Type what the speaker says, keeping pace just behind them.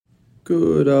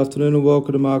Good afternoon and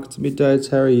welcome to Markets Midday. It's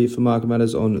Harry here for Market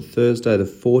Matters on Thursday, the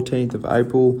 14th of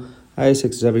April.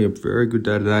 ASX is having a very good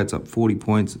day today. It's up 40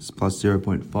 points. It's plus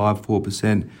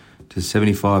 0.54% to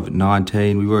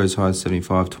 75.19. We were as high as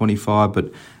 75.25,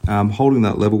 but holding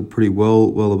that level pretty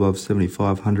well above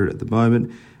 7,500 at the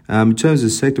moment. In terms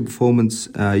of sector performance,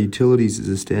 utilities is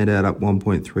a standout, up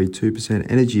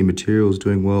 1.32%. Energy and materials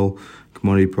doing well.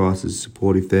 Commodity prices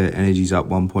supportive there. Energy's up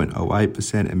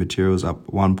 1.08% and materials up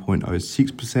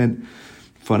 1.06%.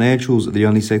 Financials are the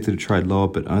only sector to trade lower,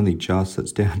 but only just.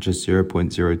 That's down just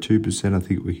 0.02%. I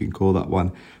think we can call that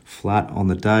one flat on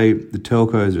the day. The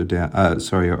telcos are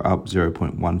up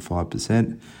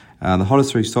 0.15%. The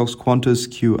hottest three stocks, Qantas,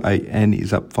 QAN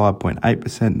is up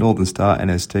 5.8%, Northern Star,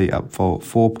 NST up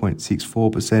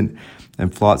 4.64%,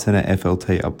 and Flight Centre,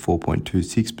 FLT up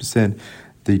 4.26%.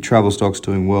 The travel stocks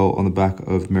doing well on the back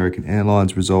of American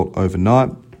Airlines result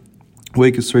overnight.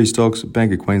 Weakest three stocks,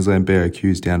 Bank of Queensland, BOQ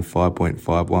is down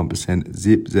 5.51%,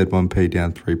 Zip, Z1P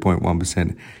down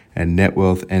 3.1%, and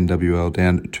Netwealth, NWL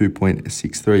down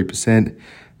 2.63%.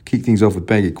 Kick things off with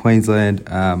Bank of Queensland.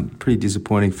 Pretty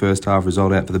disappointing first half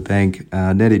result out for the bank.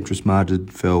 Net interest margin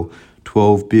fell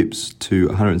 12 bips to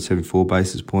 174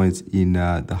 basis points in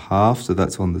the half. So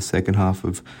that's on the second half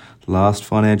of last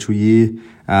financial year.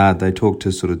 They talked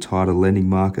to sort of tighter lending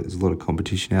market. There's a lot of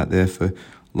competition out there for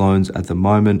loans at the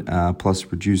moment, plus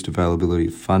reduced availability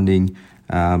of funding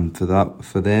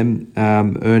for them.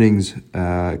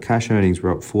 Cash earnings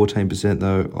were up 14%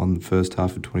 though on the first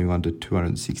half of 21 to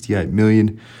 268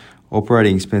 million.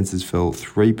 Operating expenses fell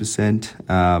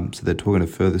 3%. So they're talking to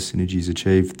further synergies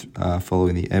achieved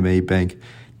following the ME Bank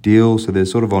deal. So they're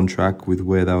sort of on track with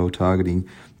where they were targeting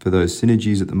for those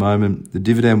synergies at the moment. The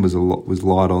dividend was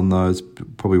light on those,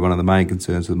 probably one of the main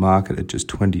concerns of the market at just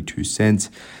 22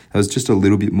 cents. That was just a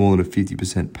little bit more than a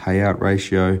 50% payout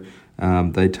ratio.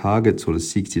 They target sort of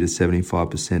 60 to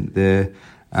 75% there.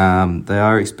 They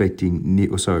are expecting,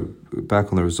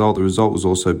 back on the result was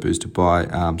also boosted by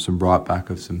some write back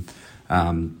of some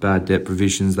bad debt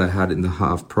provisions they had in the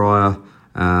half prior.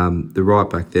 The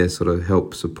write back there sort of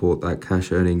helped support that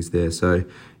cash earnings there. So,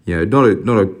 not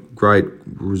a great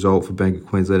result for Bank of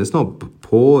Queensland. It's not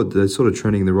poor. They're sort of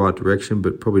trending in the right direction,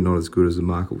 but probably not as good as the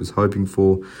market was hoping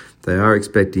for. They are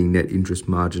expecting net interest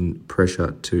margin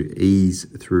pressure to ease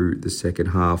through the second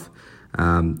half.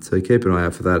 So keep an eye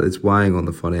out for that. It's weighing on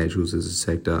the financials as a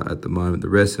sector at the moment. The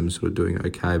rest of them sort of doing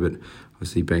okay, but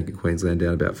obviously Bank of Queensland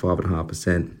down about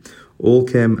 5.5%.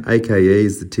 Allkem, AKE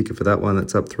is the ticker for that one.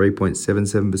 That's up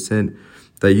 3.77%.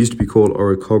 They used to be called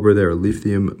Orocobre. They're a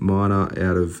lithium miner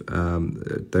out of,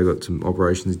 they got some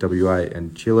operations in WA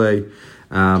and Chile.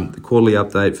 The quarterly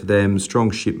update for them, strong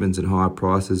shipments and higher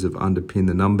prices have underpinned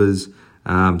the numbers.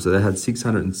 So they had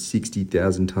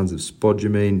 660,000 tonnes of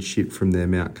spodumene shipped from their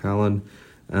Mount Carlin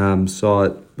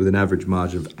site with an average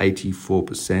margin of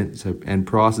 84%. And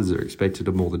prices are expected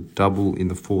to more than double in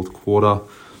the fourth quarter.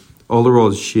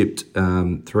 Olaroz shipped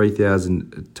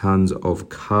 3,000 tonnes of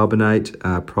carbonate,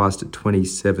 priced at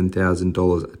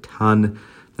 $27,000 a tonne.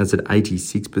 That's an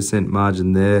 86%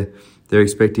 margin there. They're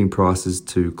expecting prices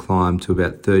to climb to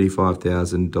about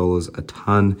 $35,000 a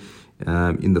tonne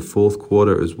in the fourth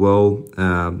quarter as well.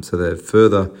 So they're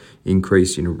further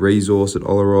increase in resource at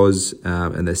Olaroz,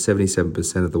 and they're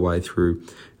 77% of the way through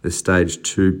the stage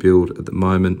 2 build at the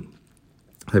moment.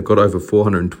 They've got over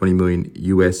 420 million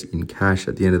US in cash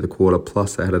at the end of the quarter,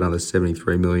 plus they had another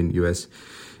 73 million US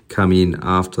come in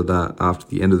after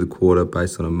the end of the quarter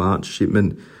based on a March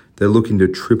shipment. They're looking to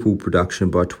triple production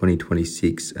by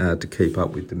 2026 to keep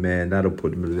up with demand. That'll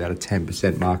put them at about a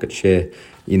 10% market share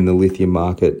in the lithium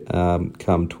market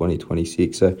come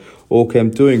 2026. So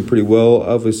Allkem doing pretty well.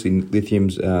 Obviously,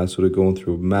 lithium's sort of gone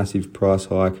through a massive price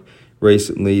hike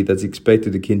recently. That's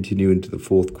expected to continue into the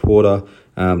fourth quarter.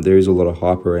 There is a lot of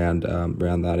hype around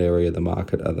that area of the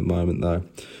market at the moment, though.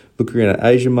 Looking at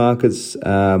Asian markets,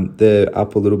 they're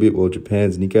up a little bit. Well,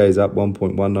 Japan's Nikkei is up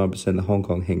 1.19%. The Hong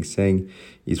Kong Hang Seng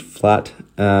is flat.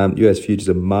 US futures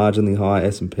are marginally high.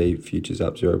 S&P futures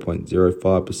up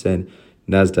 0.05%.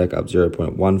 Nasdaq up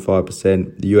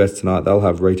 0.15%. The US tonight, they'll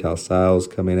have retail sales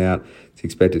coming out. It's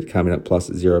expected to come in at plus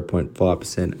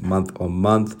 0.5% month on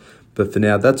month. But for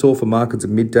now, that's all for markets at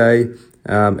midday.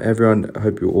 Everyone, I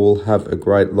hope you all have a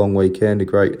great long weekend, a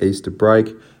great Easter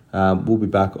break. We'll be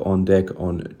back on deck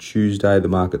on Tuesday. The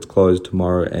market's closed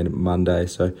tomorrow and Monday.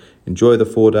 So enjoy the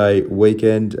 4-day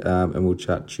weekend and we'll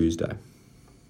chat Tuesday.